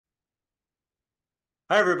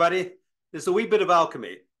Hi, everybody. This is a wee bit of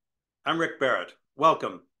alchemy. I'm Rick Barrett.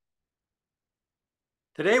 Welcome.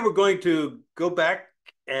 Today, we're going to go back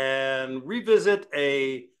and revisit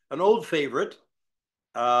an old favorite,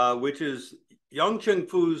 which is Yang Cheng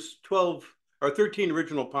Fu's 12 or 13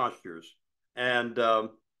 original postures. And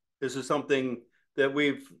this is something that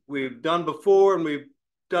we've done before, and we've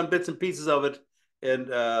done bits and pieces of it in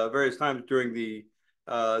various times during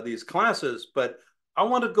these classes. But I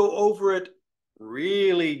want to go over it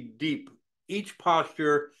really deep, each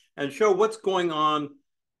posture, and show what's going on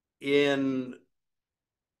in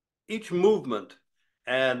each movement,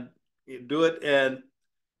 and do it and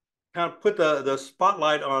kind of put the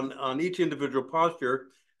spotlight on each individual posture,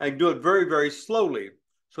 and do it very, very slowly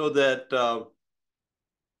so that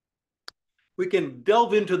we can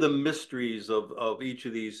delve into the mysteries of each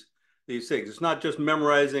of these things. It's not just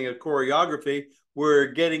memorizing a choreography. We're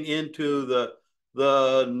getting into the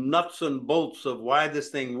nuts and bolts of why this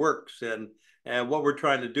thing works and what we're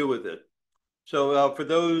trying to do with it. So for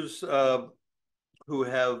those who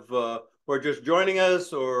are just joining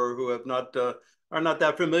us, or who have not are not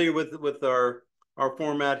that familiar with our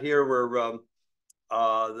format here, where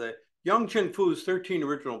the Yang Cheng Fu's 13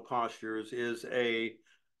 original postures is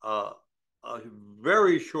uh, a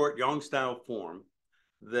very short Yang style form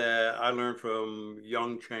that I learned from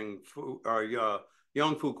Yang Cheng Fu, or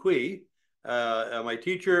Yang Fukui, my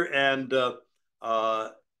teacher, and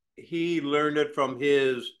he learned it from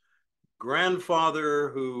his grandfather,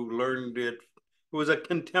 who was a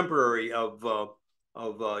contemporary of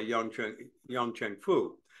Yang Cheng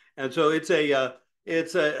Fu, and so it's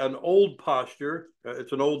an old posture.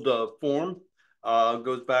 It's an old form.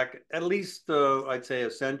 Goes back at least I'd say a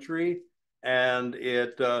century, and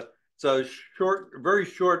it's a very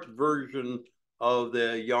short version of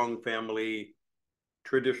the Yang family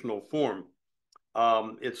traditional form.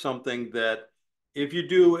 It's something that if you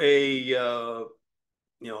do a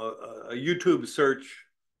YouTube search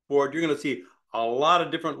for it, you're going to see a lot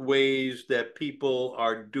of different ways that people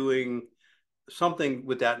are doing something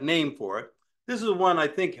with that name for it. This is one I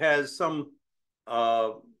think has some,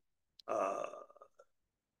 uh, uh,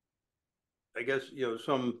 I guess,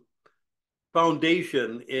 some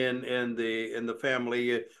foundation in the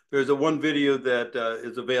family. There's a one video that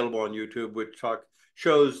is available on YouTube, which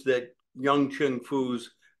shows that Yang Cheng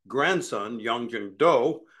Fu's grandson, Yang Cheng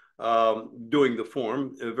Do, doing the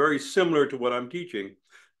form, very similar to what I'm teaching.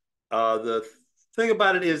 The thing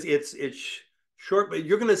about it is it's short, but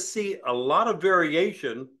you're going to see a lot of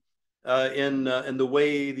variation in the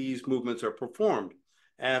way these movements are performed.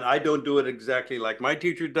 And I don't do it exactly like my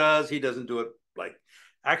teacher does. He doesn't do it like,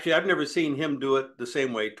 actually, I've never seen him do it the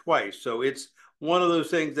same way twice. So it's one of those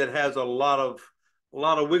things that has a lot of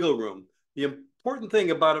wiggle room. The important thing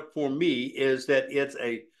about it for me is that it's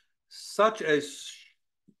such a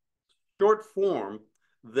short form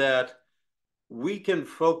that we can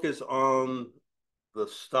focus on the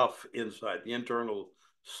stuff inside, the internal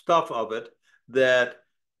stuff of it, that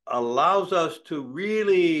allows us to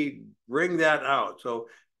really bring that out. So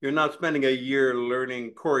you're not spending a year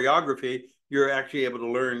learning choreography. You're actually able to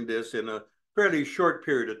learn this in a fairly short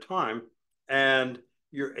period of time. And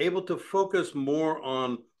you're able to focus more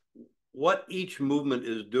on what each movement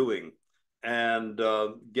is doing, and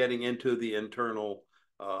getting into the internal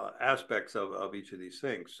aspects of each of these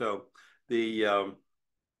things. So the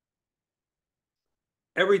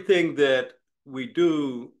everything that we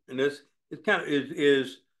do in this is kind of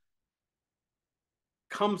is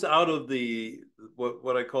comes out of the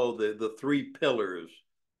what I call the three pillars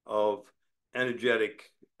of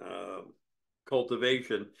energetic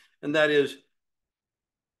cultivation, and that is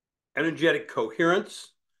energetic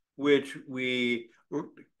coherence, which we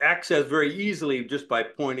access very easily just by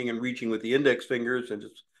pointing and reaching with the index fingers, and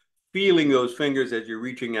just feeling those fingers as you're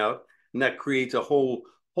reaching out, and that creates a whole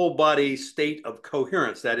body state of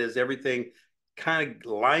coherence. That is, everything kind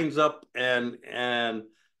of lines up and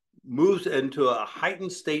moves into a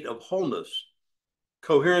heightened state of wholeness.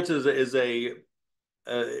 Coherence is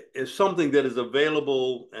something that is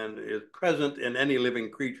available and is present in any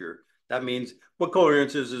living creature. That means what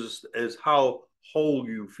coherence is how whole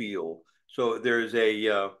you feel. So there's if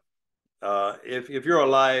you're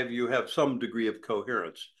alive, you have some degree of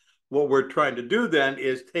coherence. What we're trying to do then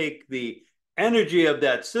is take the energy of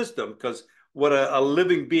that system, because what a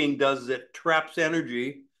living being does is it traps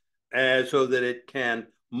energy, so that it can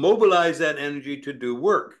mobilize that energy to do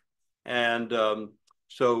work. And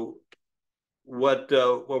so what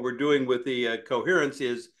we're doing with the coherence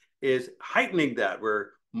is heightening that. We're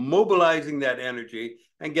mobilizing that energy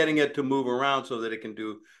and getting it to move around so that it can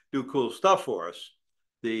do cool stuff for us.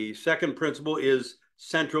 The second principle is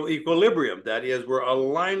central equilibrium. That is, we're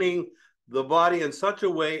aligning the body in such a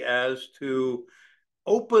way as to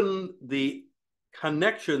open the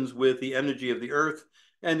connections with the energy of the earth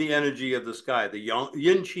and the energy of the sky, the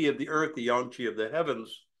yin chi of the earth, the yang chi of the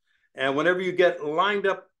heavens. And whenever you get lined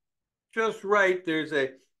up just right,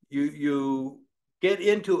 you get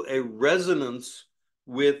into a resonance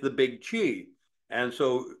with the big chi. And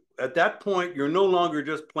so at that point, you're no longer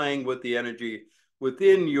just playing with the energy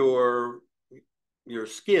within your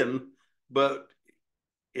skin, but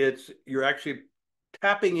you're actually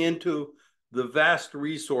tapping into the vast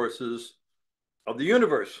resources of the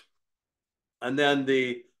universe. And then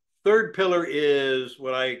the third pillar is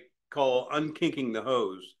what I call unkinking the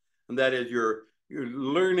hose. And that is you're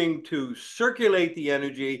learning to circulate the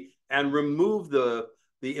energy and remove the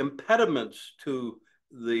impediments to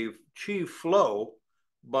the chi flow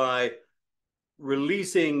by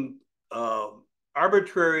releasing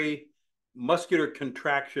arbitrary muscular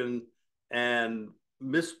contraction and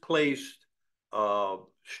misplaced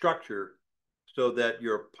structure, so that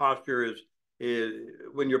your posture is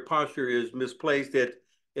when your posture is misplaced,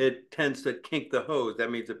 it tends to kink the hose.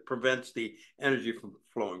 That means it prevents the energy from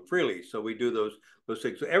flowing freely. So we do those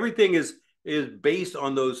things. So everything is based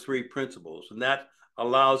on those three principles, and that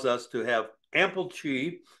allows us to have ample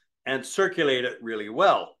chi and circulate it really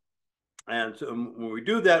well. And so when we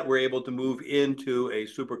do that, we're able to move into a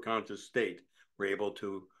superconscious state. We're able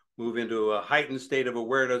to move into a heightened state of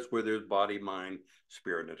awareness where there's body, mind,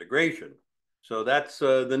 spirit integration. So that's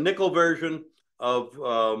the nickel version of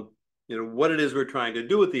what it is we're trying to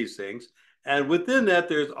do with these things. And within that,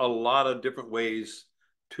 there's a lot of different ways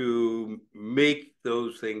to make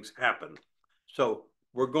those things happen. So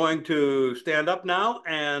we're going to stand up now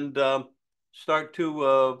and start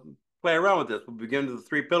to play around with this. We'll begin with the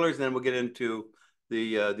three pillars, and then we'll get into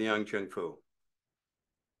the Yang Cheng Fu.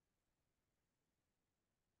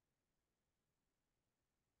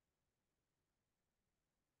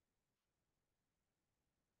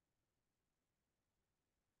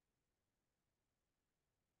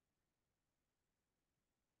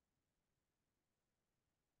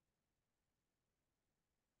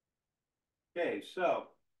 Okay, so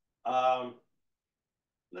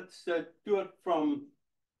let's do it from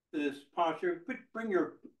this posture. Bring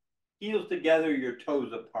your heels together, your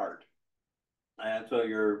toes apart. And so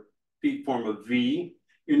your feet form a V.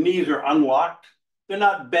 Your knees are unlocked. They're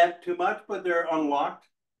not bent too much, but they're unlocked.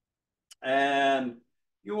 And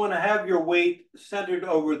you want to have your weight centered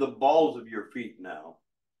over the balls of your feet now.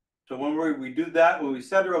 So when we do that, when we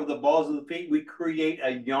center over the balls of the feet, we create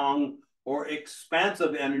a yang or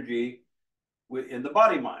expansive energy within the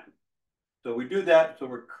body mind. So we do that. So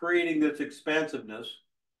we're creating this expansiveness.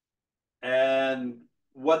 And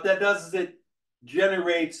what that does is it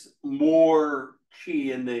generates more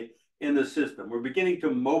chi in the system. We're beginning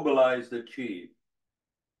to mobilize the chi.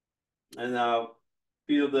 And now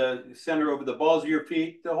feel the center over the balls of your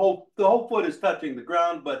feet. The whole foot is touching the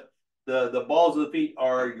ground, but the balls of the feet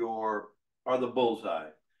are the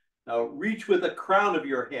bullseye. Now reach with the crown of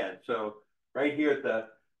your head. So right here at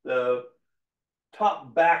the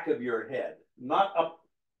top back of your head, not up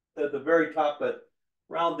at the very top, but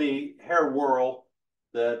around the hair whorl.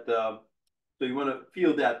 So you want to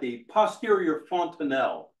feel that the posterior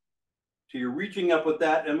fontanelle. So you're reaching up with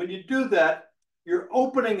that, and when you do that, you're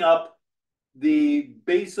opening up the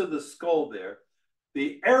base of the skull there,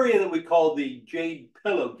 the area that we call the jade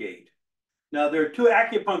pillow gate. Now there are two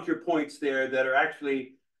acupuncture points there that are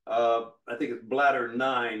actually, I think it's bladder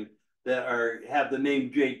 9, that have the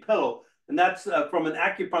name jade pillow. And that's from an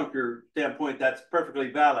acupuncture standpoint, that's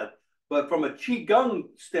perfectly valid. But from a Qigong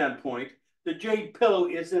standpoint, the jade pillow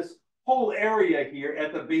is this whole area here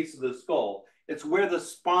at the base of the skull. It's where the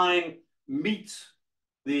spine meets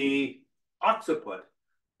the occiput,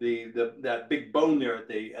 that big bone there at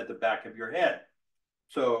the back of your head.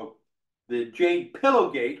 So the jade pillow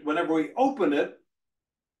gate, whenever we open it,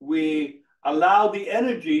 we allow the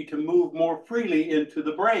energy to move more freely into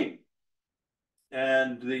the brain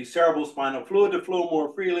and the cerebral spinal fluid to flow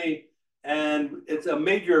more freely. And it's a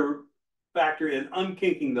major factor in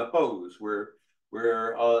unkinking the hose. We're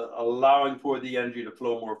allowing for the energy to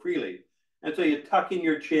flow more freely. And so you tuck in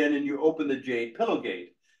your chin and you open the jade pillow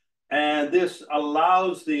gate. And this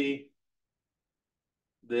allows the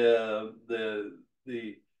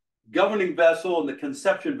governing vessel and the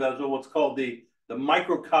conception vessel, what's called the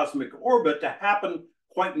microcosmic orbit, to happen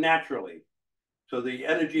quite naturally. So the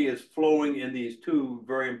energy is flowing in these two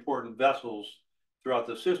very important vessels throughout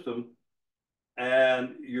the system,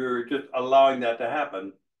 and you're just allowing that to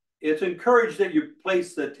happen. It's encouraged that you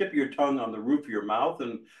place the tip of your tongue on the roof of your mouth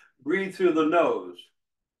and breathe through the nose.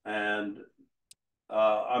 And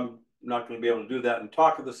I'm not going to be able to do that and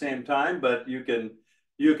talk at the same time, but you can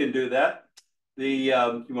do that. You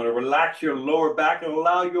want to relax your lower back and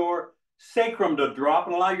allow your sacrum to drop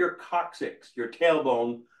and allow your coccyx, your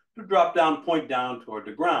tailbone, to drop down, point down toward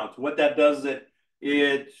the ground. So what that does is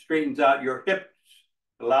it straightens out your hips,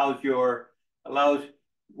 allows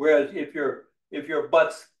whereas if your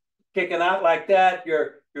butt's kicking out like that,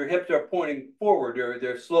 your hips are pointing forward or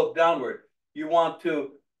they're sloped downward. You want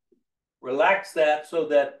to relax that so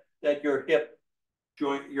that your hip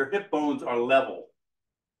bones are level.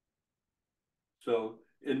 So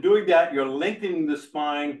in doing that, you're lengthening the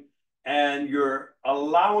spine and you're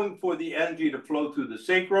allowing for the energy to flow through the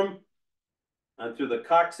sacrum and through the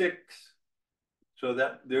coccyx, so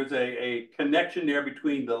that there's a connection there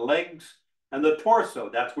between the legs and the torso.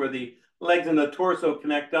 That's where the legs and the torso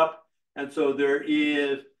connect up. And so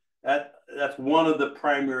that's one of the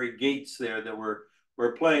primary gates there that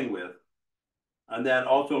we're playing with. And then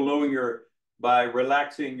also by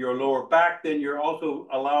relaxing your lower back, then you're also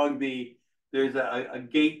allowing there's a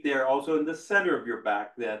gate there also in the center of your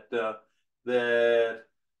back that the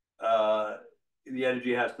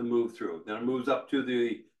energy has to move through. Then it moves up to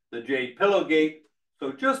the jade pillow gate.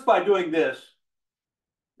 So just by doing this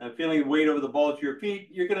and feeling the weight over the balls of your feet,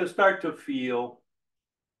 you're going to start to feel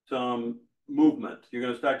some movement. You're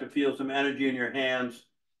going to start to feel some energy in your hands,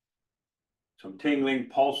 some tingling,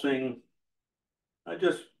 pulsing.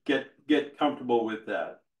 Just get comfortable with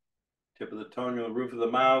that. Tip of the tongue on the roof of the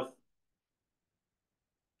mouth.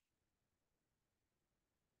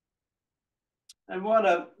 I want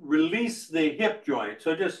to release the hip joint.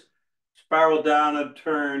 So just spiral down and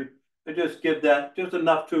turn and just give that just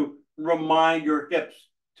enough to remind your hips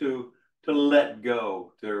to let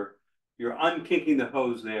go. You're unkinking the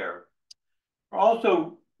hose there.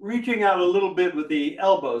 Also reaching out a little bit with the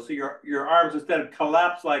elbows. So your arms, instead of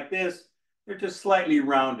collapsed like this, they're just slightly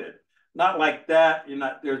rounded. Not like that.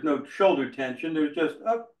 There's no shoulder tension. They're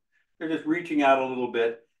just reaching out a little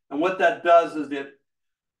bit. And what that does is it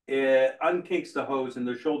unkinks the hose in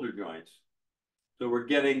the shoulder joints. So we're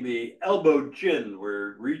getting the elbow chin.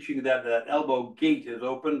 We're reaching that elbow gate is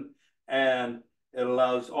open, and it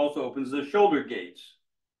also opens the shoulder gates.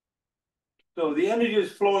 So the energy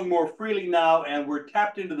is flowing more freely now, and we're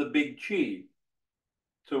tapped into the big chi.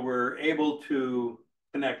 So we're able to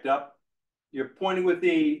connect up. You're pointing with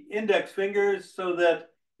the index fingers so that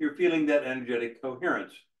you're feeling that energetic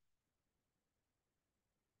coherence.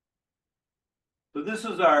 So this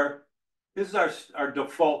is our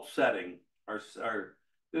default setting. This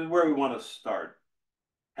is where we want to start.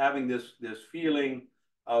 Having this feeling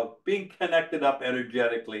of being connected up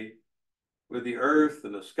energetically with the earth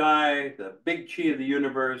and the sky, the big chi of the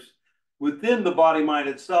universe. Within the body mind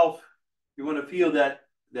itself, you want to feel that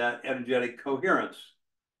energetic coherence.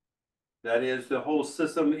 That is, the whole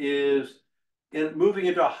system is moving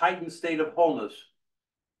into a heightened state of wholeness.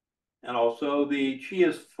 And also the chi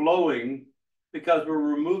is flowing because we're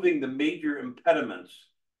removing the major impediments,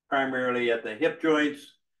 primarily at the hip joints,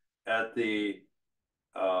 at the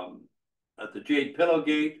jade pillow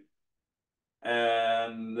gate,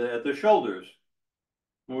 and at the shoulders.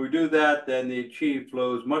 When we do that, then the chi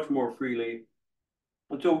flows much more freely.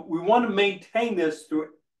 And so we want to maintain this through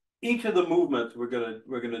each of the movements we're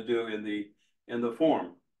gonna do in the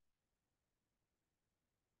form.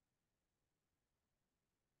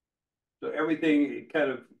 So everything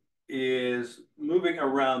kind of is moving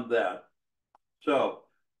around that. So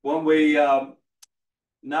when we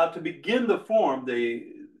now to begin the form,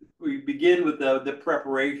 we begin with the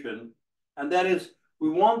preparation, and that is we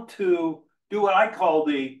want to do what I call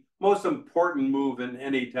the most important move in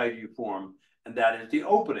any Tai Chi form, and that is the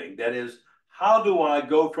opening. That is, how do I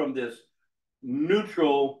go from this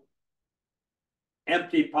neutral,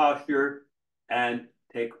 empty posture and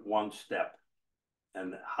take one step?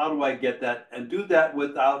 And how do I get that and do that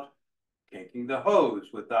without kinking the hose,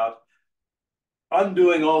 without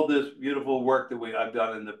undoing all this beautiful work that I've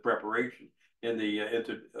done in the preparation, in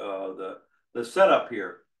the setup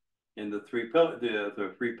here, in the three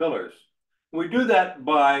pillars. We do that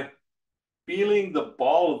by feeling the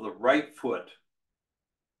ball of the right foot.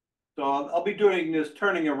 So I'll be doing this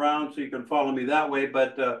turning around so you can follow me that way,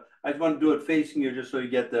 but I just want to do it facing you just so you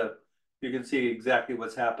can see exactly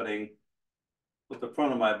what's happening with the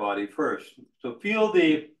front of my body first. So feel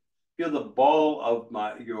the ball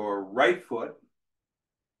of your right foot,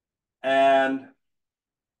 and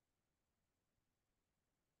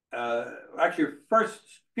actually first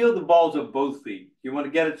feel the balls of both feet. You want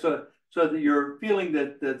to get it so that you're feeling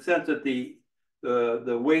that sense that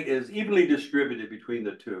the weight is evenly distributed between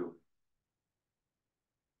the two.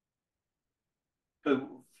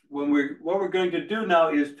 So what we're going to do now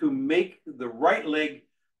is to make the right leg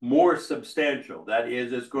more substantial. That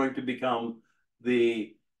is, it's going to become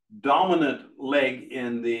the dominant leg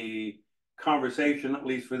in the conversation, at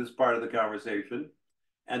least for this part of the conversation.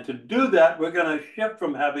 And to do that, we're going to shift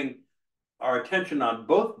from having our attention on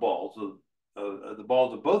both balls of the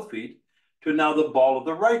balls of both feet to now the ball of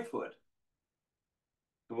the right foot.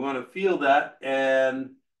 We want to feel that.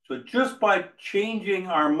 And so just by changing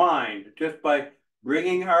our mind, just by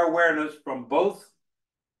bringing our awareness from both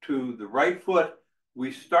to the right foot,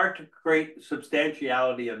 we start to create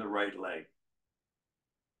substantiality in the right leg.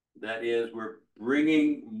 That is, we're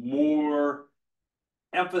bringing more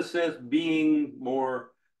emphasis, being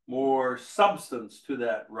more substance to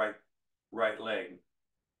that right leg.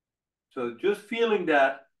 So just feeling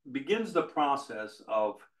that begins the process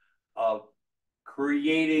of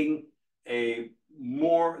creating the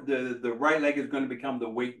right leg is going to become the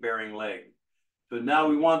weight-bearing leg. So now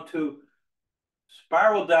we want to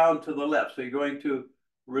spiral down to the left. So you're going to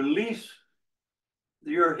release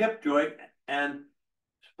your hip joint and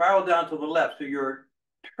spiral down to the left. So you're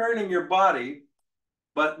turning your body,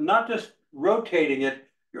 but not just rotating it,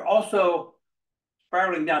 you're also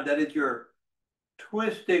spiraling down. That is, you're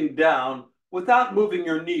twisting down without moving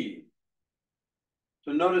your knee.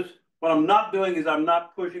 So notice what I'm not doing is I'm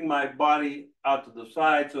not pushing my body out to the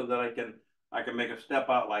side so that I can make a step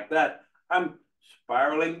out like that. I'm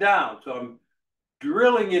spiraling down. So I'm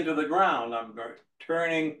drilling into the ground. I'm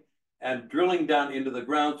turning and drilling down into the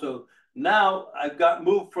ground. So now I've got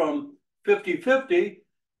moved from 50-50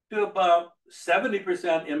 to about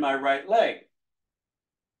 70% in my right leg.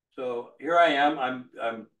 So here I am.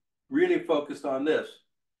 I'm really focused on this.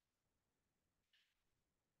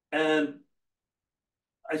 And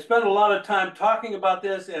I spent a lot of time talking about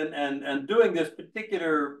this and doing this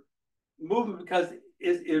particular movement because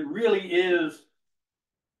it really is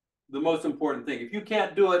the most important thing. If you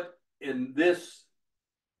can't do it in this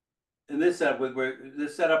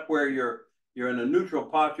setup where you're in a neutral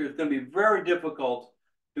posture, it's going to be very difficult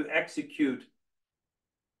to execute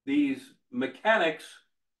these mechanics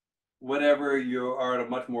whenever you are in a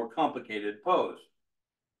much more complicated pose.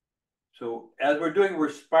 So as we're doing, we're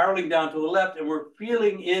spiraling down to the left and we're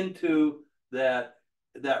feeling into that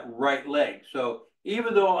right leg. So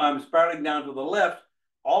even though I'm spiraling down to the left,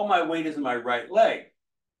 all my weight is in my right leg.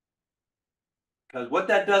 Because what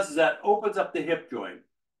that does is that opens up the hip joint.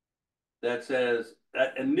 That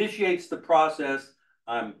initiates the process.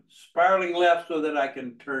 I'm spiraling left so that I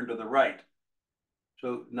can turn to the right.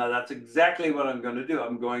 So now that's exactly what I'm going to do.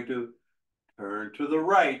 I'm going to turn to the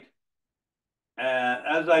right. And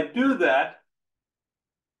as I do that,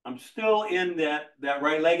 I'm still in that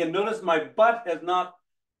right leg. And notice my butt has not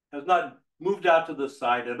moved out to the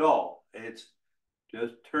side at all. It's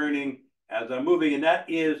just turning as I'm moving. And that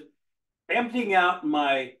is emptying out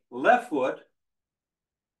my left foot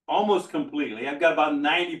almost completely. I've got about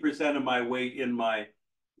 90% of my weight in my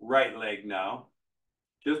right leg now,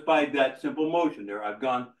 just by that simple motion there. I've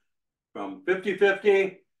gone from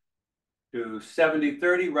 50-50 to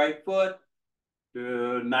 70-30 right foot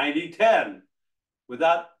to 90-10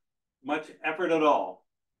 without much effort at all.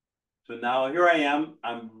 So now here I am.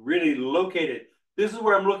 I'm really located. This is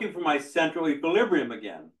where I'm looking for my central equilibrium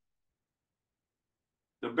again.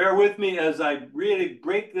 So bear with me as I really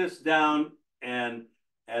break this down and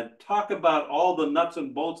talk about all the nuts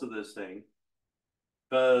and bolts of this thing,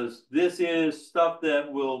 because this is stuff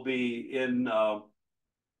that will be in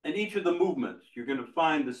each of the movements. You're going to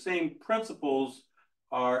find the same principles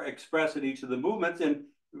are expressed in each of the movements in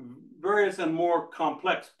various and more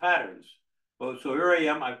complex patterns. So here I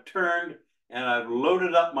am. I've turned and I've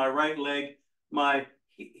loaded up my right leg. My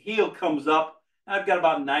heel comes up. I've got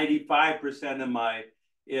about 95%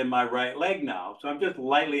 in my right leg now. So I'm just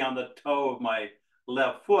lightly on the toe of my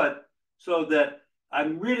left foot so that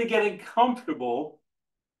I'm really getting comfortable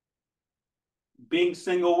being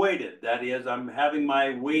single weighted. That is, I'm having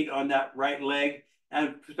my weight on that right leg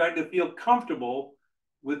and starting to feel comfortable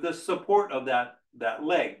with the support of that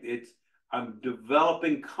leg. I'm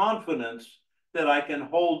developing confidence that I can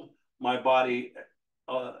hold my body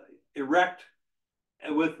erect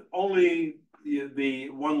with only the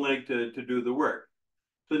one leg to do the work.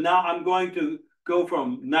 So now I'm going to go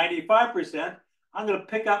from 95%. I'm going to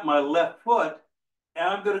pick up my left foot and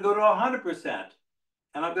I'm going to go to 100%.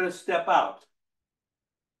 And I'm going to step out.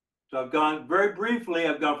 So I've gone very briefly,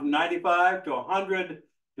 I've gone from 95 to 100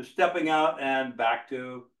 to stepping out and back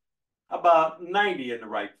to about 90 in the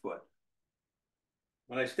right foot.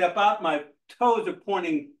 When I step out, my toes are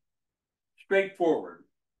pointing straight forward.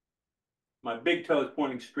 My big toe is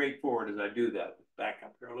pointing straight forward as I do that. Back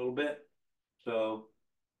up here a little bit. So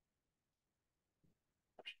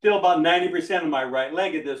still about 90% of my right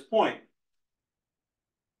leg at this point.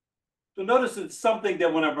 So notice it's something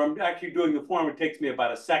that whenever I'm actually doing the form, it takes me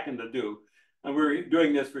about a second to do. And we're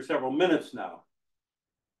doing this for several minutes now.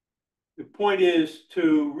 The point is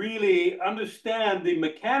to really understand the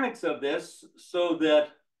mechanics of this so that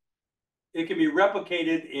it can be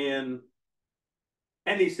replicated in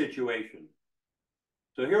any situation.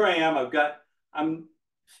 So here I am, I'm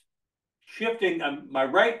shifting, my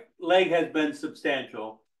right leg has been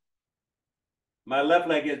substantial. My left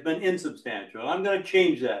leg has been insubstantial. I'm going to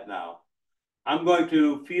change that now. I'm going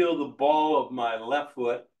to feel the ball of my left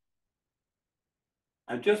foot.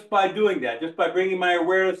 And just by doing that, just by bringing my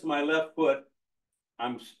awareness to my left foot,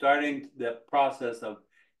 I'm starting the process of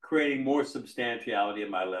creating more substantiality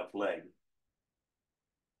in my left leg.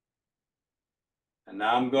 And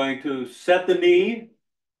now I'm going to set the knee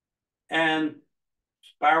and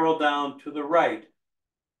spiral down to the right.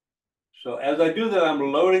 So as I do that,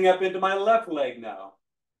 I'm loading up into my left leg now.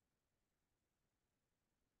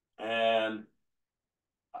 And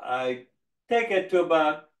I take it to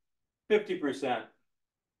about 50%.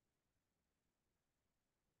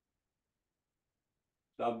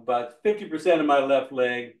 So about 50% of my left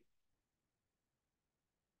leg.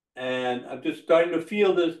 And I'm just starting to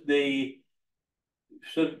feel this,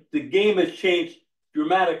 so the game has changed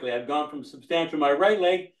dramatically. I've gone from substantial my right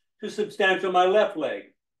leg to substantial my left leg.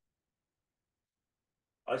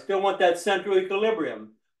 I still want that central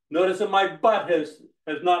equilibrium. Notice that my butt has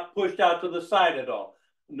not pushed out to the side at all.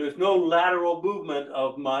 There's no lateral movement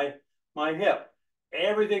of my hip.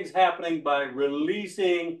 Everything's happening by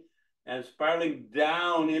releasing and spiraling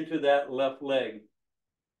down into that left leg.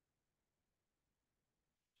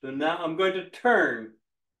 So now I'm going to turn.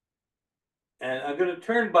 And I'm going to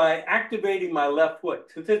turn by activating my left foot.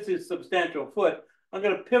 Since it's a substantial foot, I'm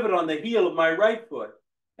going to pivot on the heel of my right foot.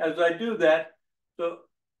 As I do that, so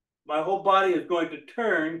my whole body is going to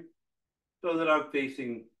turn so that I'm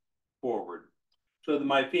facing forward. So that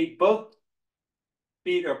my feet, both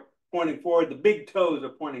feet are pointing forward. The big toes are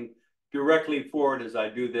pointing directly forward as I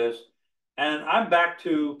do this. And I'm back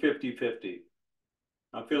to 50-50.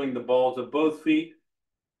 I'm feeling the balls of both feet.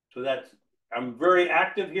 So I'm very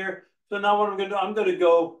active here. So now what I'm going to do, I'm going to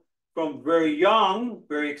go from very young,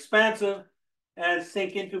 very expansive, and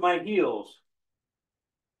sink into my heels.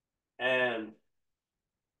 And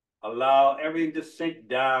allow everything to sink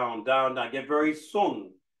down, down, down, get very sung.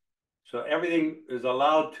 So everything is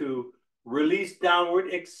allowed to release downward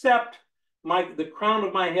except the crown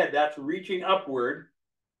of my head, that's reaching upward.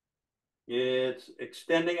 It's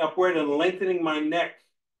extending upward and lengthening my neck.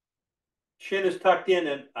 Chin is tucked in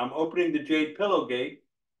and I'm opening the jade pillow gate,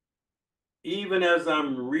 even as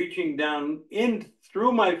I'm reaching down in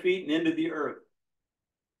through my feet and into the earth.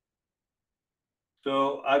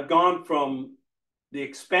 So I've gone from the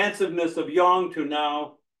expansiveness of yang to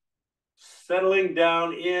now settling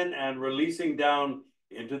down in and releasing down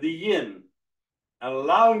into the yin,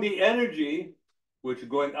 allowing the energy, which is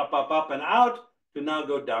going up, up, up, and out, to now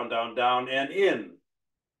go down, down, down, and in.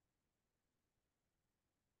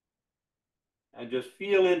 And just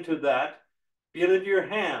feel into that. Feel into your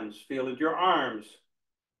hands, feel into your arms.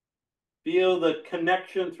 Feel the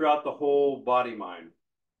connection throughout the whole body-mind.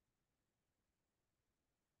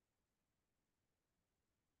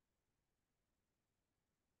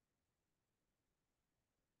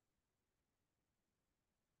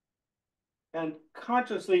 And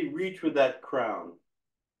consciously reach with that crown.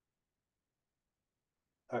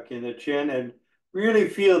 Tuck in the chin and really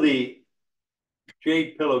feel the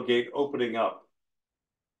jade pillow gate opening up.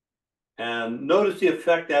 And notice the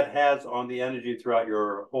effect that has on the energy throughout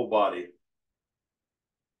your whole body.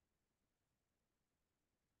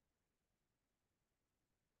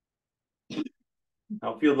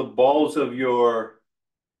 Now feel the balls of your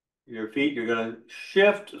feet. You're going to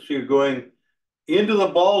shift. So you're going into the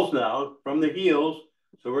balls now from the heels.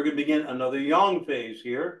 So we're going to begin another yang phase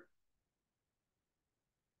here.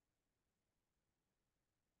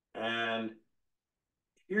 And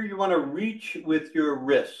here you want to reach with your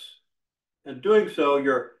wrists. And doing so,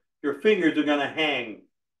 your fingers are going to hang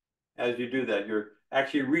as you do that. You're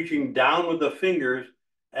actually reaching down with the fingers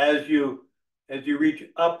as you reach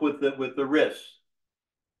up with the wrists.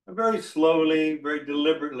 And very slowly, very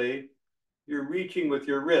deliberately, you're reaching with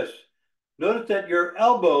your wrists. Notice that your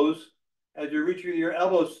elbows, as you're reaching with your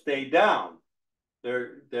elbows, stay down.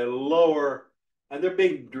 They're lower, and they're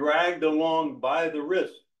being dragged along by the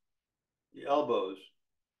wrists, the elbows.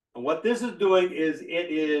 And what this is doing is it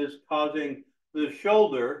is causing the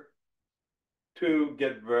shoulder to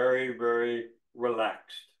get very, very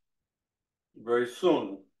relaxed, very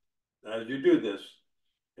soon as you do this,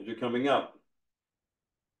 as you're coming up.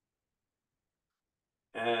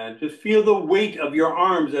 And just feel the weight of your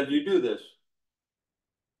arms as you do this.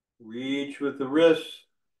 Reach with the wrists.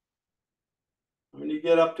 When you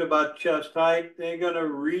get up to about chest height, they're going to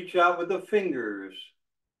reach out with the fingers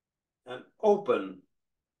and open.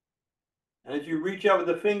 As you reach out with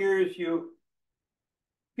the fingers, you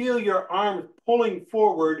feel your arms pulling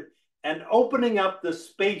forward and opening up the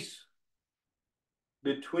space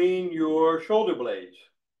between your shoulder blades.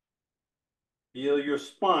 Feel your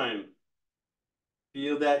spine.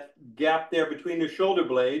 Feel that gap there between the shoulder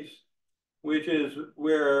blades, which is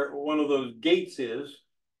where one of those gates is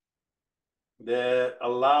that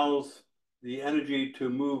allows the energy to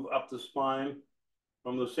move up the spine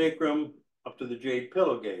from the sacrum up to the jade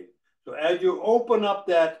pillow gate. So as you open up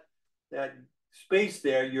that space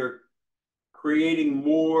there, you're creating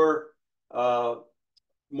more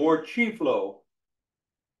chi flow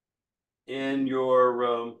in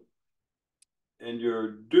your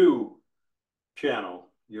do channel,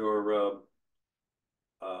 your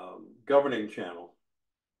governing channel.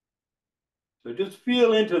 So just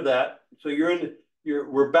feel into that. So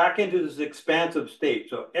we're back into this expansive state.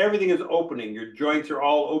 So everything is opening. Your joints are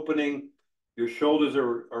all opening. Your shoulders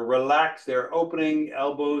are relaxed. They're opening.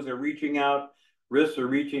 Elbows are reaching out. Wrists are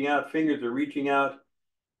reaching out. Fingers are reaching out.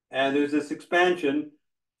 And there's this expansion.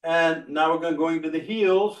 And now we're going into the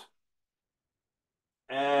heels.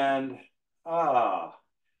 And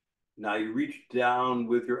now you reach down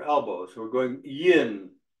with your elbows. So we're going yin.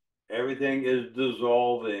 Everything is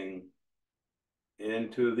dissolving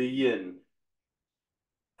into the yin.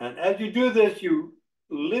 And as you do this, you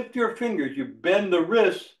lift your fingers, you bend the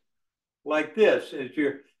wrists like this.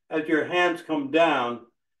 As your hands come down,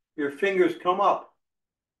 your fingers come up,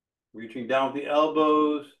 reaching down with the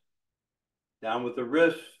elbows, down with the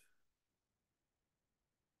wrists.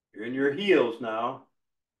 You're in your heels now.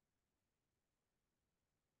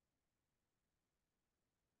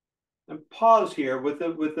 And pause here with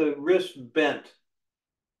the wrist bent.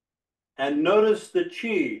 And notice the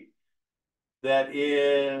chi that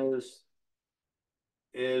is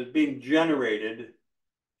being generated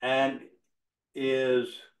and is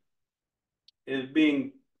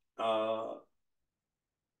being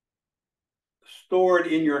stored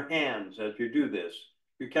in your hands as you do this.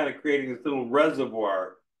 You're kind of creating this little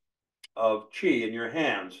reservoir of chi in your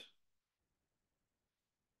hands.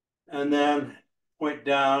 And then point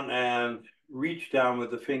down and reach down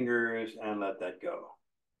with the fingers and let that go.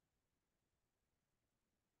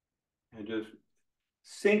 And just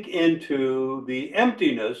sink into the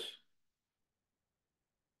emptiness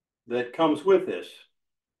that comes with this.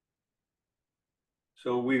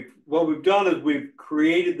 So what we've done is we've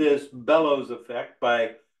created this bellows effect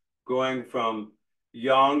by going from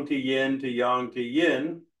yang to yin to yang to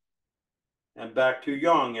yin and back to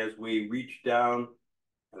yang as we reach down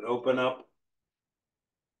and open up.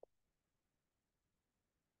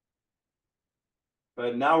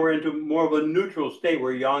 But now we're into more of a neutral state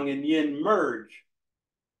where yang and yin merge.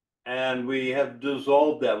 And we have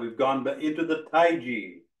dissolved that. We've gone into the Tai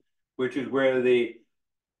Chi, which is where the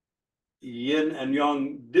yin and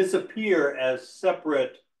yang disappear as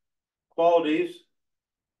separate qualities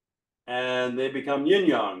and they become yin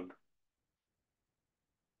yang.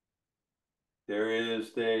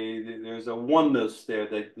 There's a oneness there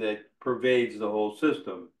that pervades the whole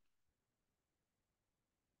system.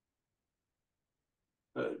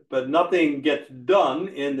 But nothing gets done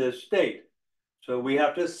in this state. So we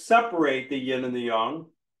have to separate the yin and the yang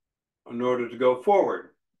in order to go forward.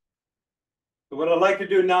 So what I'd like to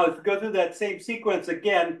do now is go through that same sequence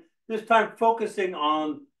again, this time focusing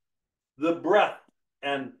on the breath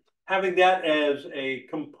and having that as a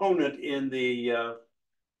component in the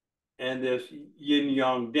and this yin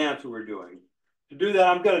yang dance that we're doing. To do that,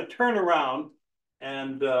 I'm going to turn around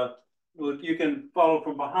and you can follow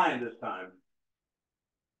from behind this time.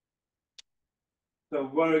 So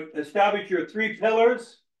we want to establish your 3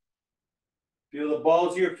 pillars. Feel the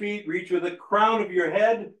balls of your feet, reach with the crown of your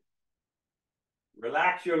head.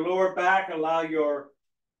 Relax your lower back, allow your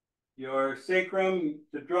sacrum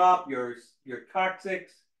to drop, your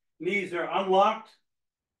coccyx, knees are unlocked.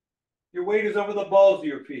 Your weight is over the balls of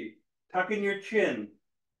your feet. Tuck in your chin.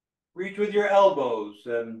 Reach with your elbows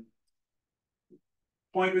and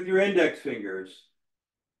point with your index fingers.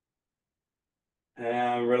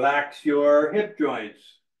 And relax your hip joints.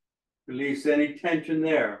 Release any tension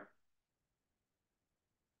there.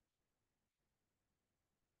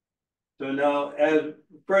 So now, as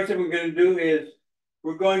first thing we're going to do is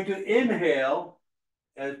we're going to inhale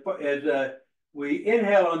as we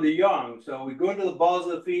inhale on the yang. So we go into the balls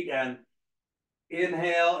of the feet and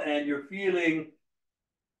inhale, and you're feeling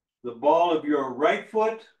the ball of your right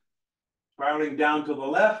foot spiraling down to the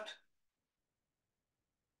left,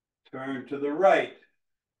 turn to the right.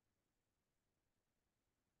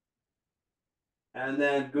 And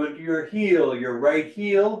then go to your heel, your right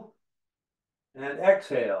heel, and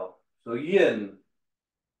exhale. So yin.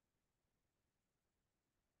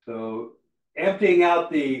 So emptying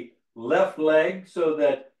out the left leg so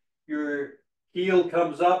that your heel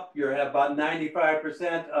comes up. You have about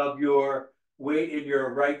 95% of your weight in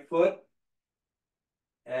your right foot.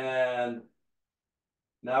 And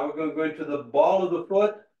now we're going to go into the ball of the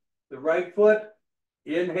foot, the right foot.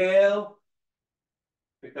 Inhale,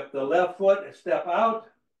 pick up the left foot and step out.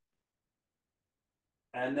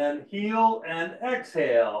 And then heel and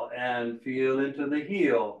exhale and feel into the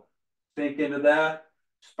heel. Sink into that,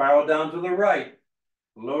 spiral down to the right,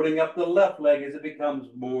 loading up the left leg as it becomes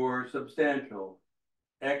more substantial.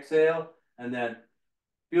 Exhale, and then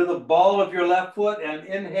feel the ball of your left foot and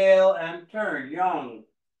inhale and turn, yang.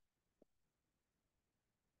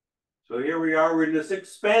 So here we are, we're in this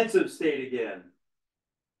expansive state again.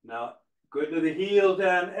 Now, go to the heels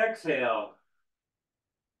and exhale.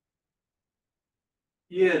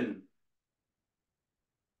 Yin.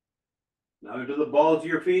 Now into the balls of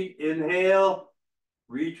your feet. Inhale,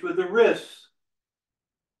 reach with the wrists.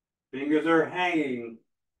 Fingers are hanging.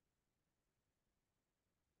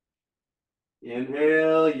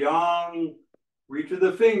 Inhale, yang. Reach with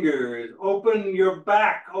the fingers. Open your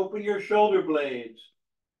back, open your shoulder blades.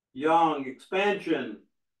 Yang, expansion.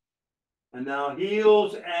 And now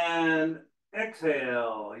heels and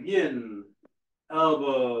exhale. Yin.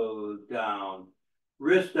 Elbows down.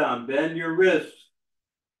 Wrist down. Bend your wrists.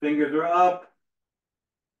 Fingers are up.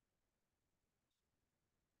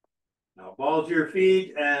 Now balls to your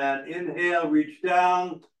feet and inhale, reach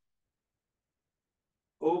down.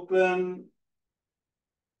 Open.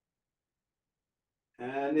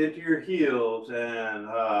 And into your heels and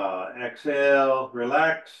exhale,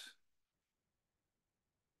 relax.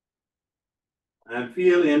 And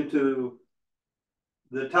feel into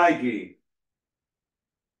the Tai Chi.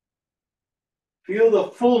 Feel the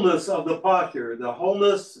fullness of the posture, the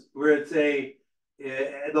wholeness where it's the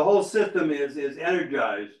whole system is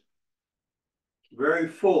energized, very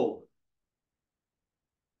full.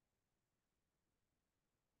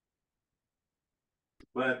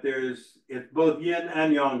 But it's both yin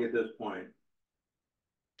and yang at this point.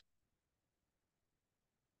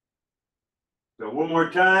 So one more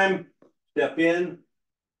time, step in.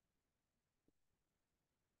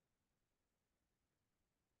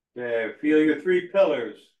 Okay, feel your three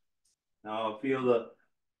pillars. Now feel the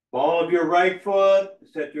ball of your right foot,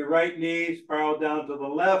 set your right knee, spiral down to the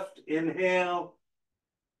left, inhale.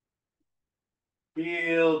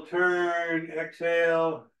 Feel, turn,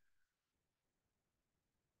 exhale.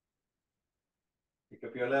 Pick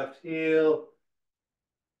up your left heel.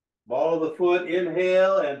 Ball of the foot,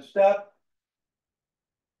 inhale and step.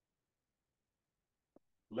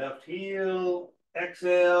 Left heel,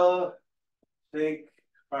 exhale. Sink,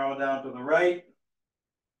 spiral down to the right.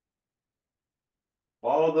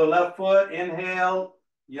 Ball of the left foot, inhale,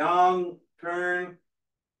 yang, turn.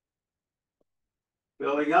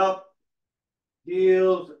 Building up.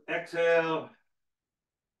 Heels, exhale,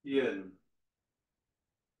 yin.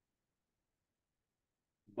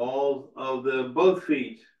 Balls of the both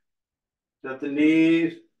feet. Set the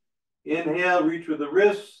knees. Inhale, reach with the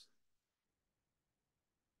wrists.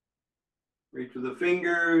 Reach with the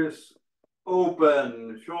fingers.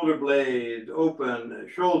 Open, shoulder blades, open,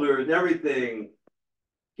 shoulders, everything.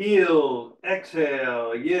 Heel,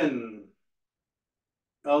 exhale, yin.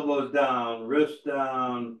 Elbows down, wrists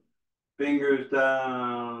down, fingers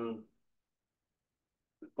down.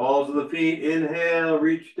 Balls of the feet, inhale,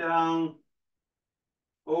 reach down.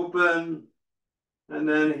 Open, and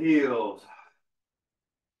then heels.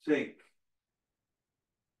 Sink.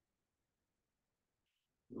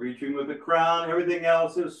 Reaching with the crown, everything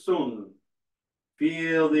else is sun.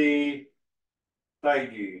 Feel the Tai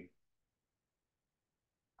Chi.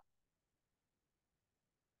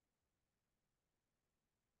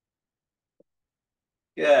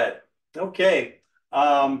 Good. Okay.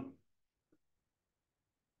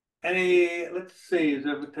 Let's see, is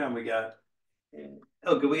there what time we got?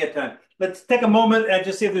 Oh, good, we got time. Let's take a moment and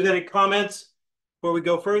just see if there's any comments before we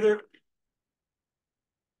go further.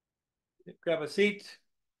 Grab a seat.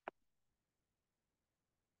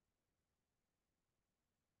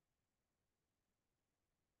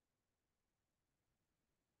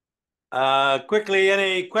 Quickly,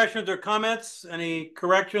 any questions or comments? Any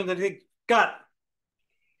corrections that you got?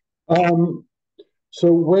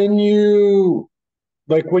 So when you're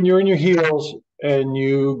in your heels and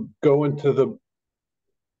you go into the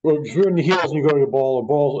well, if you're in the heels and you go to the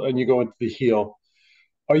ball and you go into the heel,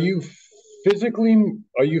 are you physically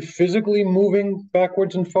moving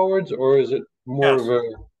backwards and forwards, or is it more of Yes, a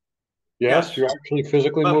yes? yes, You're actually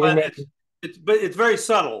physically moving but back. it's very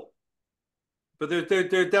subtle. But there's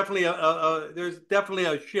definitely there's definitely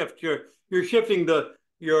a shift. You're shifting the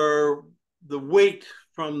weight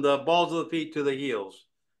from the balls of the feet to the heels,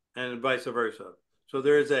 and vice versa. So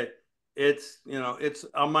there is a it's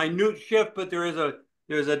a minute shift, but there's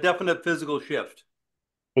a definite physical shift.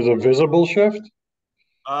 Is a visible shift?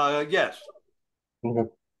 Yes, Okay.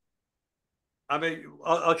 I mean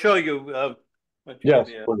I'll show you. Why don't you give Yes,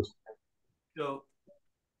 me a please. show?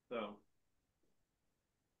 So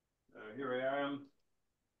here I am.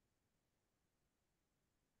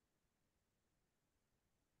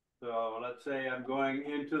 So let's say I'm going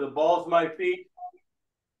into the balls of my feet,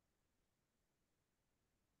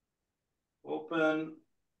 open,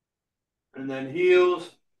 and then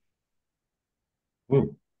heels,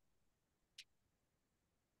 Hmm.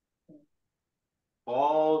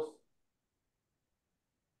 balls,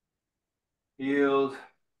 heels.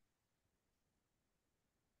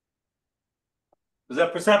 Is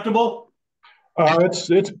that perceptible? It's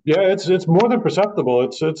yeah, it's more than perceptible.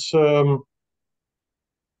 It's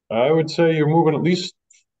I would say you're moving at least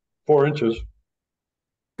 4 inches.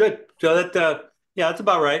 Good. So that yeah, that's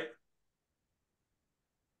about right.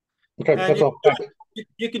 Okay, And that's all. Thanks.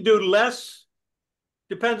 you can do less.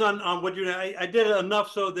 Depends on what you. I did it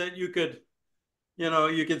enough so that you could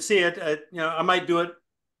you can see it. I might do it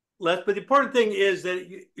less, but the important thing is that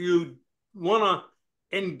you want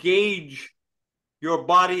to engage your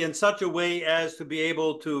body in such a way as to be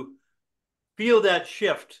able to feel that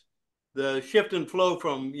shift, the shift and flow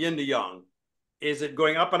from yin to yang. Is it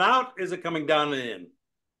going up and out? Is it coming down and in?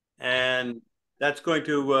 And that's going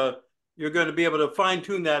to you're going to be able to fine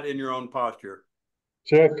tune that in your own posture.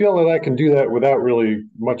 See, I feel that I can do that without really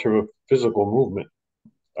much of a physical movement.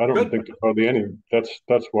 I don't Good. think there's hardly any.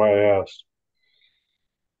 That's why I asked.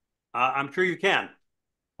 I'm sure you can,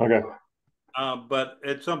 Okay. but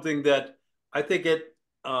it's something that I think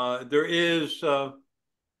there is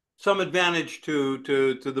some advantage to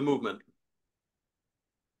the movement.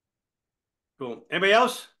 Cool. Anybody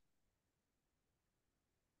else?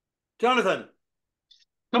 Jonathan.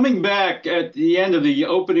 Coming back at the end of the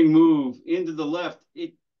opening move into the left,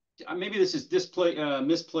 it maybe this is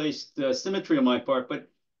misplaced symmetry on my part, but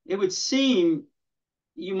it would seem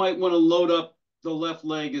you might want to load up the left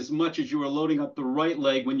leg as much as you were loading up the right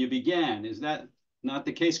leg when you began. Is that not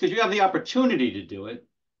the case? Because you have the opportunity to do it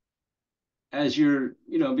as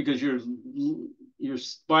because you're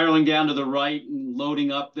spiraling down to the right and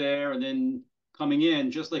loading up there and then coming in,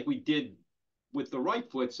 just like we did with the right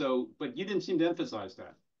foot. So, but you didn't seem to emphasize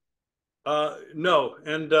that. No,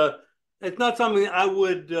 and it's not something I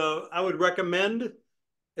would recommend.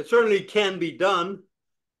 It certainly can be done,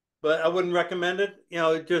 but I wouldn't recommend it.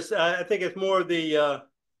 Just I think it's more uh,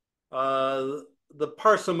 the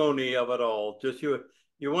parsimony of it all. Just you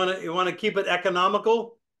want to keep it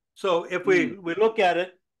economical. So if Mm. we look at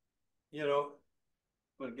it, you know,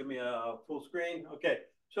 give me a full screen. Okay,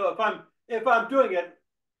 so if I'm doing it,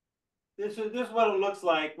 this is what it looks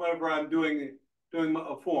like whenever I'm doing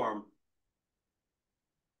a form.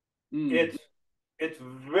 Mm. It's it's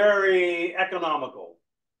very economical.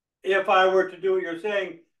 If I were to do what you're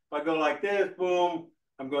saying, if I go like this, boom,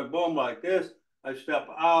 I'm going boom like this. I step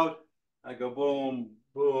out, I go boom,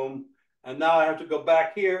 boom, and now I have to go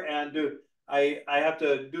back here and do. I have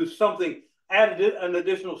to do something, add an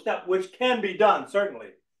additional step, which can be done certainly,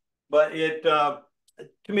 but it to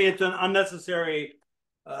me it's an unnecessary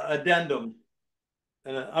addendum,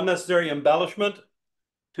 an unnecessary embellishment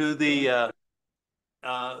to Okay.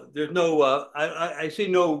 there's no I see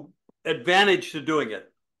no advantage to doing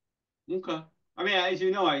it. Okay. I mean, as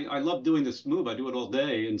you know, I love doing this move. I do it all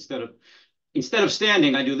day instead of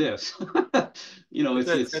standing, I do this.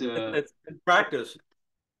 It's it's practice,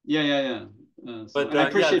 Yeah, yeah, yeah. but And I yeah.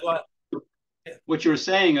 appreciate So what you were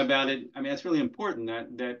saying about it. I mean, that's really important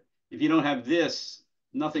that if you don't have this,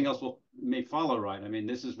 nothing else may follow, right? I mean,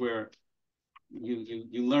 this is where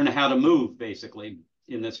you learn how to move basically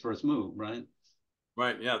in this first move, right?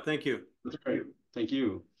 right, yeah. Thank you. That's great. Thank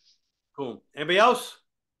you. Cool. Anybody else?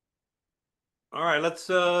 All right, let's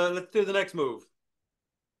do the next move.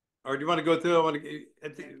 Or do you want to go through? I want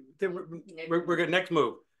to. We're good. Next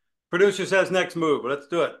move. Producer says next move. Let's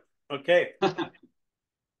do it. Okay.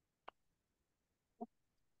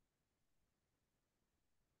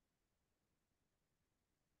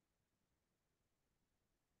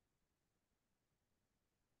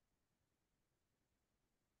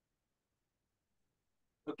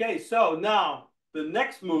 Okay. So now the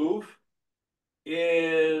next move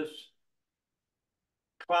is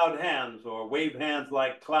cloud hands or wave hands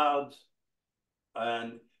like clouds.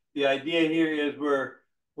 And the idea here is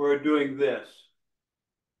we're doing this.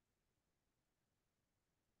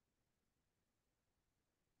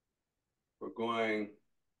 We're going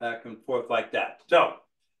back and forth like that. So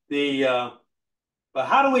but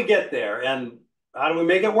how do we get there? And how do we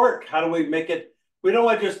make it work? How do we make it? We don't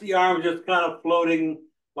want just the arm just kind of floating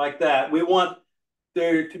like that. We want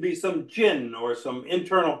there to be some jin or some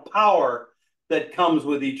internal power that comes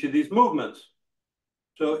with each of these movements.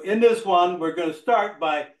 So in this one, we're going to start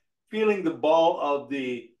by feeling the ball of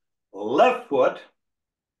the left foot.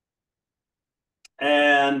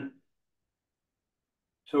 And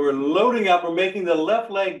so we're loading up, we're making the left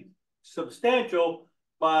leg substantial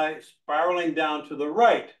by spiraling down to the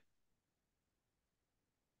right.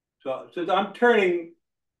 So since I'm turning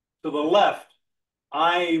to the left,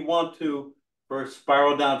 I want to first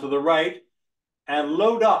spiral down to the right and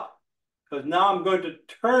load up, because now I'm going to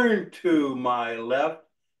turn to my left.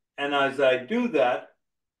 And as I do that,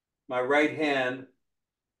 my right hand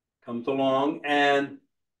comes along and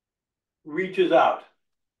reaches out.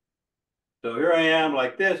 So here I am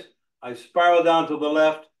like this. I spiral down to the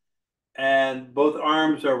left, and both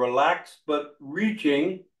arms are relaxed but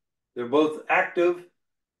reaching. They're both active,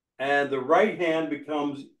 and the right hand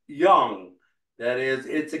becomes yang. That is,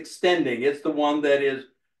 it's extending. It's the one that is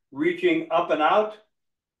reaching up and out,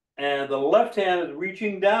 and the left hand is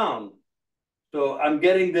reaching down. So I'm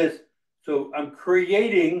getting this. So I'm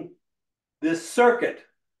creating this circuit.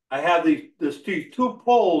 I have these two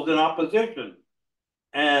poles in opposition,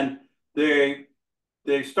 and they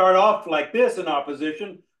start off like this in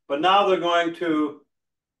opposition, but now they're going to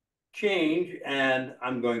change, and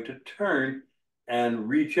I'm going to turn and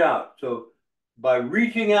reach out. So by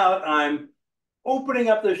reaching out, I'm opening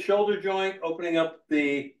up the shoulder joint, opening up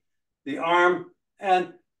the arm,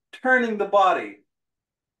 and turning the body.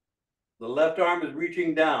 The left arm is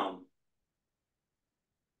reaching down.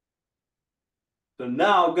 So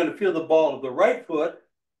now I'm going to feel the ball of the right foot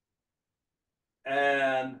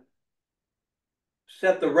and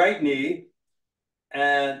set the right knee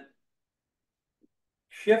and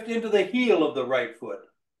shift into the heel of the right foot.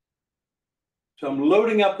 So I'm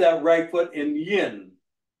loading up that right foot in yin.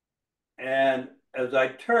 And as I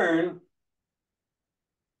turn,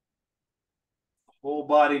 whole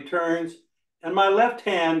body turns, and my left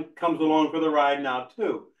hand comes along for the ride now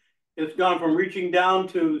too. It's gone from reaching down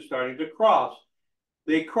to starting to cross.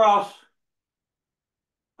 They cross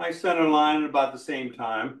my center line at about the same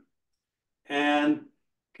time and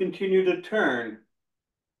continue to turn.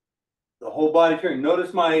 The whole body turn.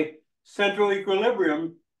 Notice my central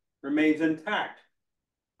equilibrium remains intact.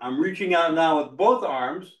 I'm reaching out now with both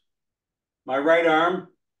arms. My right arm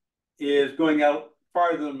is going out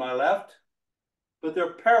farther than my left, but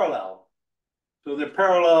they're parallel. So they're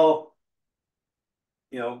parallel,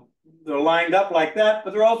 they're lined up like that,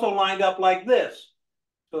 but they're also lined up like this.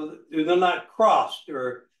 So they're not crossed,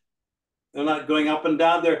 or they're not going up and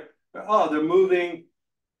down. They're moving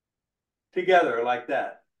together like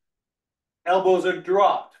that. Elbows are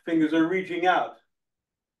dropped, fingers are reaching out.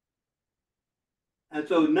 And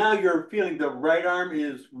so now you're feeling the right arm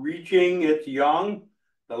is reaching, it's yang.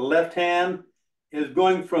 The left hand is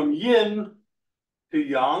going from yin to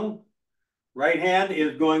yang. Right hand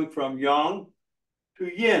is going from yang to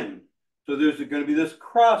yin. So there's going to be this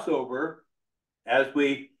crossover as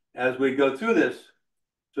we go through this.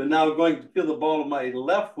 So now we're going to feel the ball of my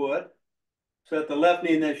left foot, set the left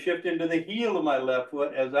knee, and then shift into the heel of my left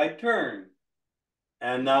foot as I turn.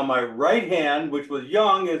 And now my right hand, which was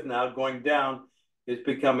yang, is now going down. It's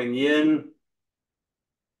becoming yin.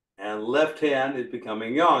 And left hand is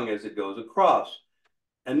becoming yang as it goes across.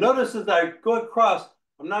 And notice as I go across,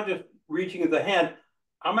 I'm not just reaching with the hand,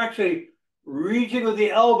 I'm actually reaching with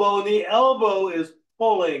the elbow, and the elbow is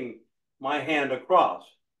pulling my hand across.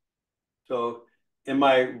 So in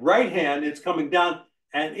my right hand, it's coming down,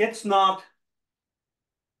 and it's not,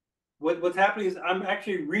 what's happening is I'm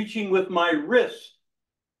actually reaching with my wrist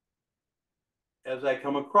as I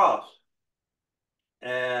come across.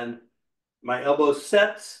 And my elbow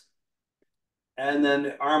sets, and then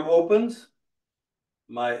the arm opens.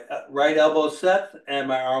 My right elbow sets, and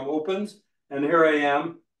my arm opens. And here I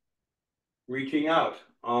am reaching out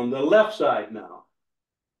on the left side now.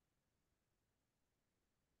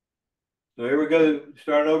 So here we go,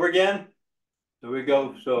 start over again. So we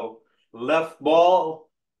go, so left ball.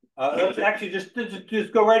 Let's actually just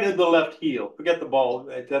go right into the left heel. Forget the ball,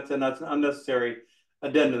 that's an unnecessary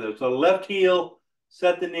addendum there. So left heel,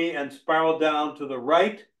 set the knee and spiral down to the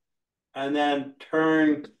right, and then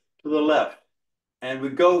turn to the left. And we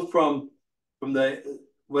go from the,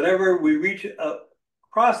 whenever we reach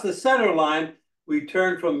across the center line, we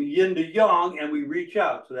turn from yin to yang and we reach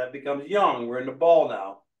out. So that becomes yang. We're in the ball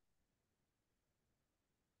now.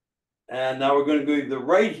 And now we're going to go to the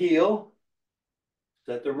right heel,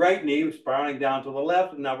 set the right knee, spiraling down to the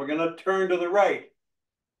left. And now we're going to turn to the right.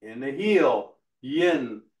 In the heel,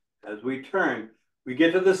 yin, as we turn. We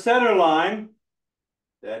get to the center line.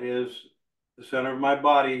 That is the center of my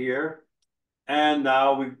body here. And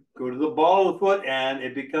now we go to the ball of the foot and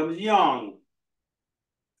it becomes yang.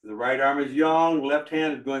 The right arm is yang, left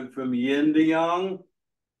hand is going from yin to yang,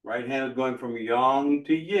 right hand is going from yang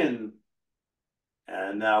to yin.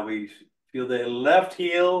 And now we feel the left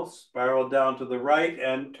heel spiral down to the right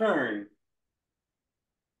and turn.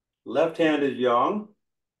 Left hand is yang,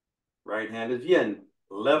 right hand is yin.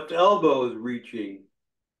 Left elbow is reaching.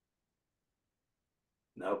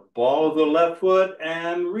 Now ball of the left foot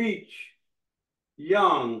and reach.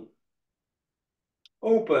 Yang.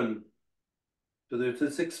 Open. So there's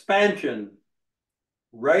this expansion.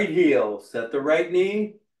 Right heel, set the right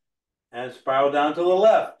knee and spiral down to the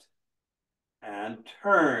left. And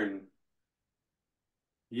turn.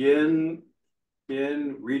 Yin,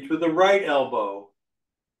 yin, reach with the right elbow.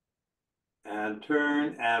 And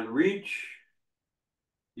turn and reach.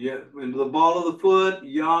 Yeah, into the ball of the foot,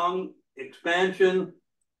 yang, expansion,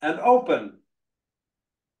 and open.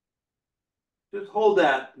 Just hold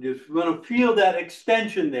that. Just want to feel that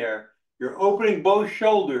extension there. You're opening both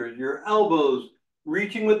shoulders, your elbows,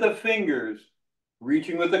 reaching with the fingers,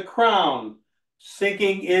 reaching with the crown,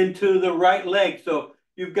 sinking into the right leg. So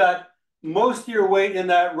you've got most of your weight in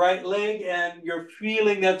that right leg and you're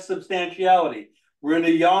feeling that substantiality. We're in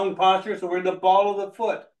the yang posture, so we're in the ball of the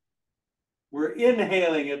foot. We're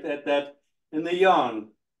inhaling it at that in the yang.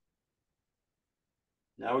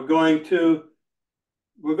 Now we're going to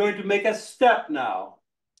make a step now.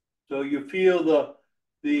 So you feel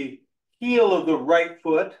the heel of the right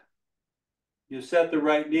foot. You set the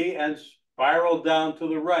right knee and spiral down to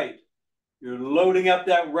the right. You're loading up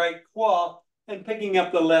that right quad and picking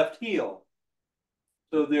up the left heel.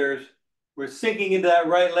 So we're sinking into that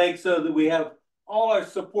right leg so that we have all our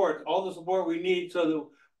support, all the support we need so that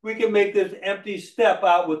we can make this empty step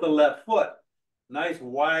out with the left foot. Nice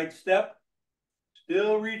wide step.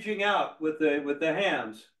 Still reaching out with the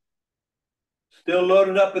hands. Still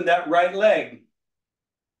loaded up in that right leg.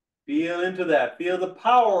 Feel into that. Feel the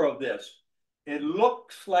power of this. It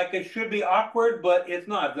looks like it should be awkward, but it's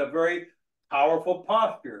not. It's a very powerful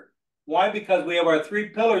posture. Why? Because we have our three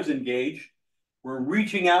pillars engaged. We're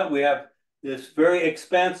reaching out. We have this very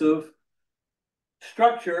expansive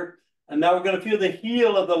structure. And now we're going to feel the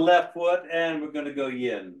heel of the left foot and we're going to go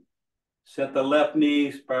yin. Set the left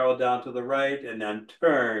knee, spiral down to the right, and then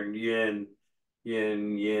turn, yin,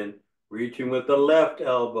 yin, yin. Reaching with the left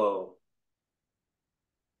elbow.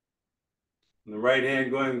 And the right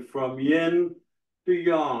hand going from yin to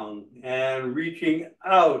yang and reaching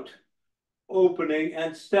out, opening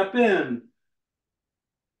and step in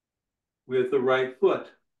with the right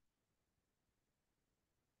foot.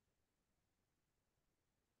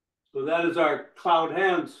 So that is our cloud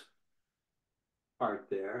hands part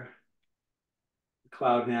there.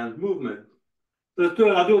 Cloud hands movement. So let's do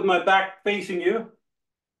it. I'll do it with my back facing you.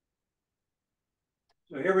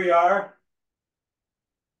 So here we are.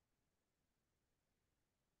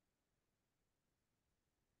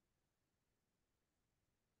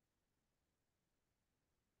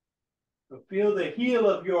 So feel the heel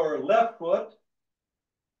of your left foot.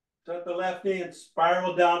 Set the left knee and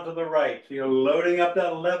spiral down to the right. So you're loading up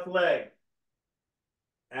that left leg.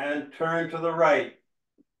 And turn to the right.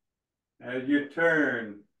 As you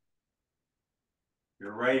turn,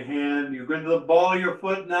 your right hand, you're going to the ball of your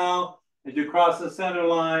foot now. As you cross the center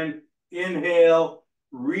line, inhale,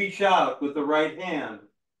 reach out with the right hand.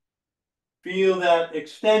 Feel that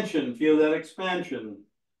extension, feel that expansion.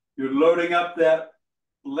 You're loading up that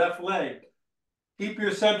left leg. Keep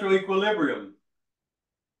your central equilibrium.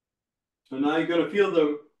 So now you're going to feel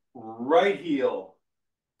the right heel.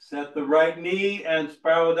 Set the right knee and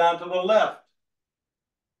spiral down to the left.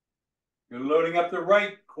 You're loading up the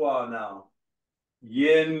right quad now.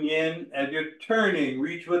 Yin, yin, as you're turning,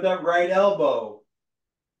 reach with that right elbow.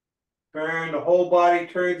 Turn, the whole body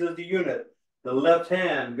turns as a unit. The left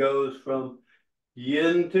hand goes from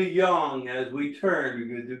yin to yang as we turn.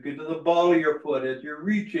 You get to the ball of your foot as you're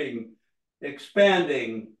reaching,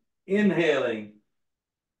 expanding, inhaling.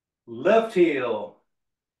 Left heel,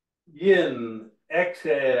 yin,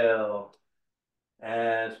 exhale,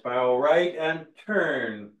 and spiral right and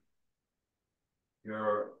turn.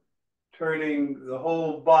 You're turning, the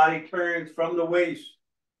whole body turns from the waist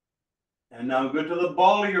And now go to the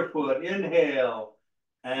ball of your foot. Inhale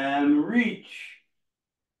and reach.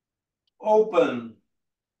 Open.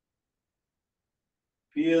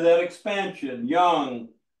 Feel that expansion. Yang.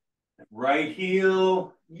 Right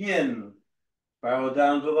heel, yin. Spiral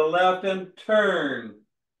down to the left and turn.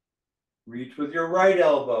 Reach with your right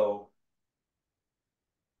elbow.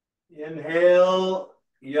 Inhale,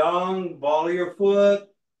 yang, ball of your foot,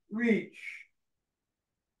 reach.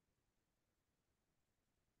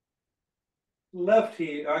 Left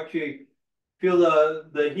heel, actually feel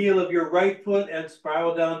the heel of your right foot and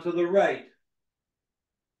spiral down to the right.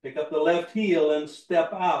 Pick up the left heel and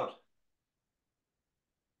step out.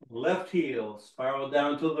 Left heel, spiral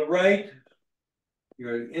down to the right.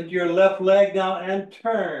 You're into your left leg now and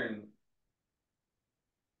turn.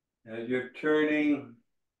 As you're turning,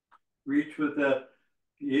 reach with the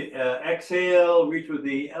exhale, reach with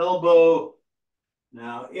the elbow.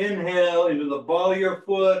 Now inhale into the ball of your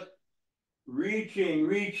foot, reaching,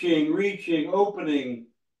 reaching, reaching, opening,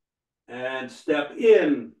 and step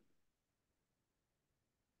in.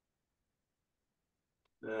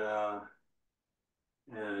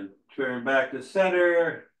 And turn back to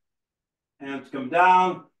center. Hands come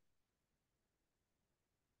down.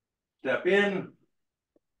 Step in.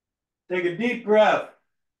 Take a deep breath.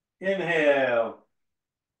 Inhale.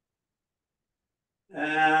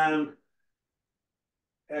 And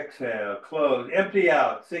exhale. Close. Empty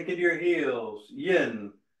out. Sink into your heels.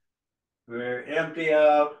 Yin. We're empty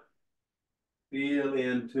out. Feel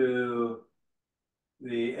into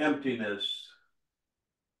the emptiness.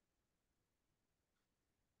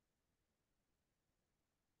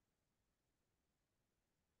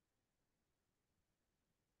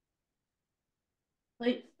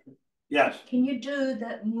 Wait, Yes, can you do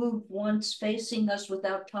that move once facing us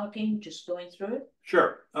without talking, just going through it?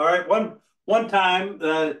 sure. All right, one time.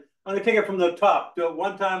 I'm gonna take it from the top. Do it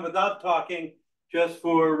one time without talking, just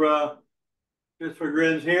for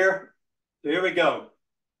grins here. So here we go.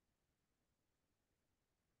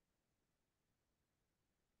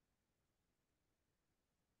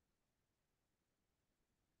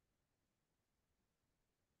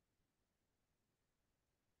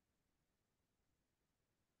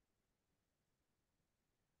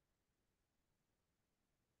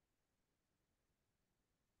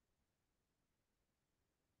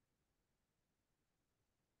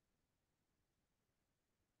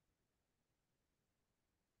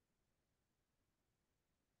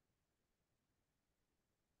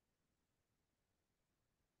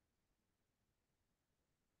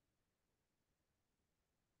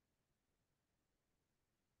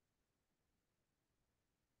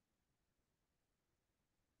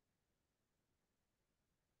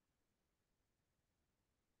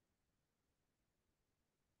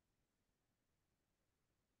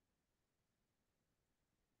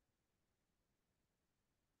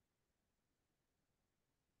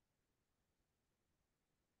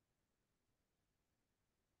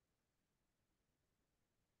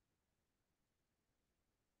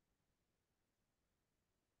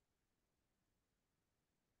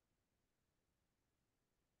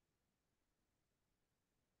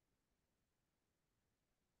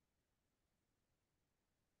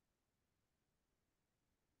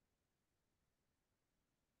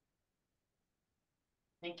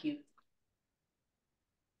 Thank you.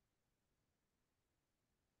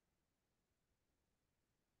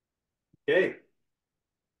 Okay.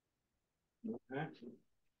 Okay.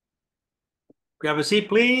 Grab a seat,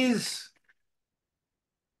 please.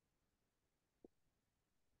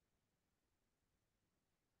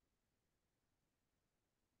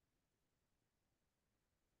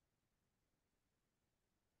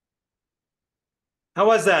 How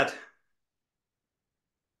was that?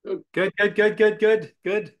 Good, good, good, good, good,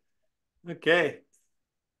 good. Okay.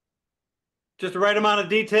 Just the right amount of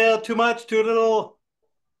detail, too much, too little?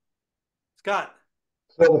 Scott.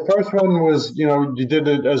 So the first one was, you did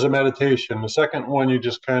it as a meditation. The second one, you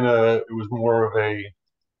just it was more of a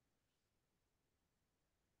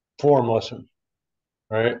form lesson,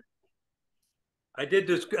 right? I did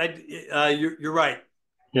this. You're right.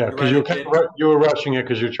 Yeah, You're because right. you were rushing it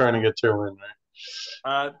because you're trying to get two in,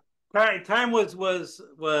 Time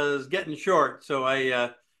was getting short, so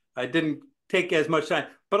I didn't take as much time.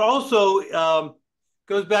 But also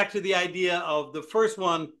goes back to the idea of the first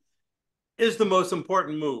one is the most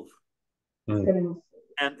important move,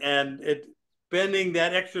 and it spending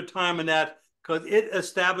that extra time in that because it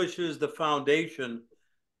establishes the foundation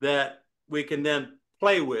that we can then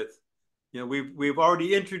play with. We've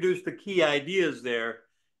already introduced the key ideas there,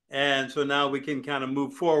 and so now we can kind of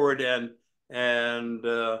move forward and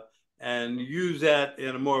use that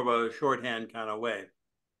in a more of a shorthand kind of way.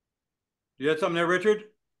 You had something there, Richard?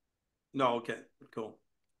 No, okay, cool.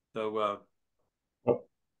 So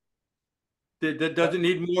does it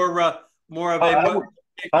need more of a?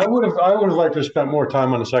 I would have liked to spend more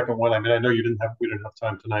time on the second one. I mean, I know we didn't have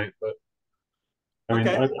time tonight, but I mean,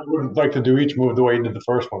 Okay. I would like to do each move the way you did the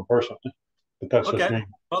first one personally. But that's just Okay. me.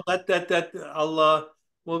 Well, that I'll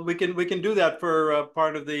well we can do that for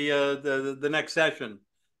part of the next session.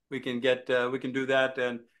 We can do that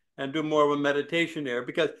and do more of a meditation there,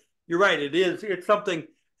 because you're right. It's something,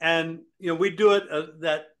 and we do it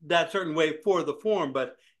that certain way for the form,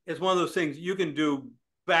 but it's one of those things you can do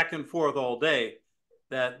back and forth all day.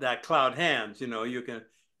 That cloud hands, you can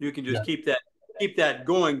just Yeah. keep that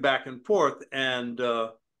going back and forth, and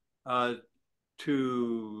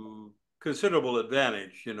to considerable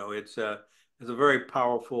advantage. It's a very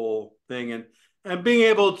powerful thing, and being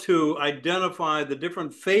able to identify the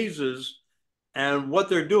different phases and what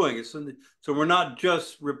they're doing. So we're not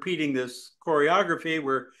just repeating this choreography.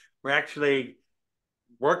 We're actually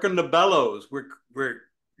working the bellows. We're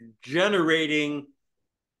generating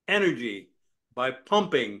energy by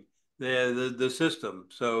pumping the system.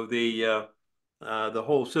 So the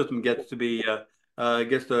whole system gets to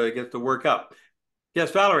work up.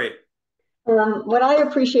 Yes, Valerie. What I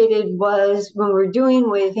appreciated was when we're doing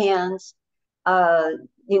with hands,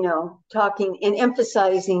 talking and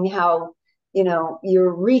emphasizing how,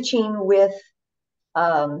 you're reaching with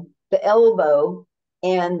the elbow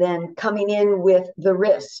and then coming in with the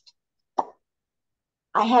wrist.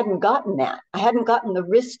 I hadn't gotten that. I hadn't gotten the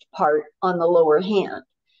wrist part on the lower hand.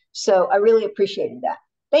 So I really appreciated that.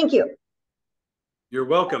 Thank you. You're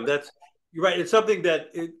welcome. You're right. It's something that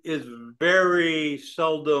is very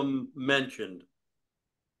seldom mentioned.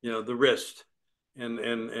 The wrist and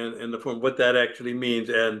the form, what that actually means,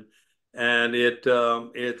 and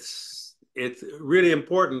it's really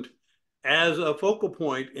important as a focal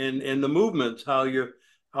point in the movements. How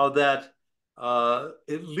that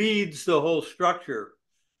it leads the whole structure,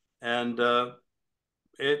 and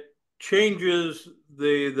it changes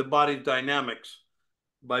the body's dynamics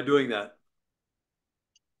by doing that.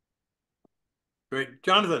 Great,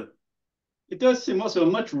 Jonathan. It does seem also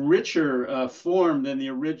a much richer form than the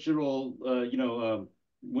original,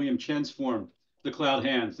 William Chen's form, the cloud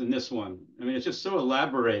hands, than this one. I mean, it's just so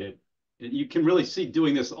elaborated. You can really see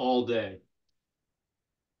doing this all day.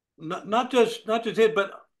 Not just it,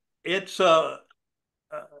 but it's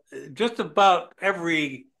just about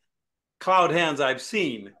every cloud hands I've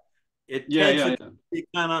seen. It tends to be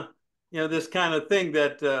kind of this kind of thing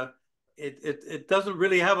that it doesn't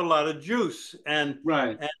really have a lot of juice, and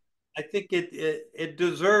I think it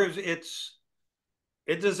deserves its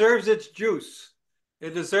juice.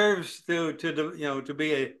 It deserves to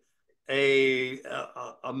be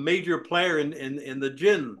a major player in the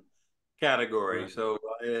gin category. Right. So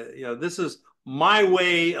this is my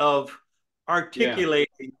way of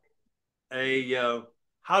articulating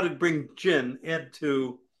how to bring gin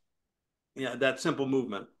into that simple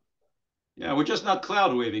movement. Yeah, we're just not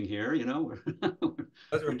cloud waving here,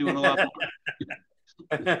 we're doing a lot more.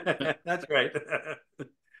 That's right.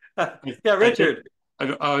 Yeah, Richard.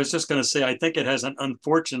 I was just going to say, I think it has an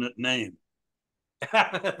unfortunate name.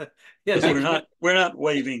 Yes, we're not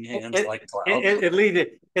waving hands like cloud.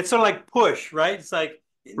 It's sort of like push, right? It's like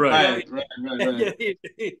right.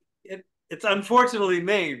 It's unfortunately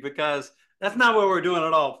named because that's not what we're doing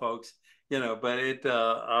at all, folks. But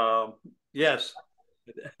yes,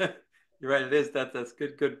 you're right. It is that's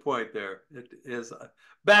good point there. It is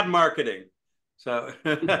bad marketing. So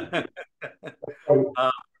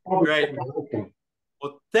great.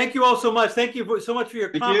 Well, thank you all so much. Thank you so much for your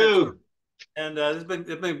comments. And it's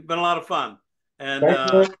been a lot of fun. And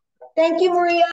thank you, Maria.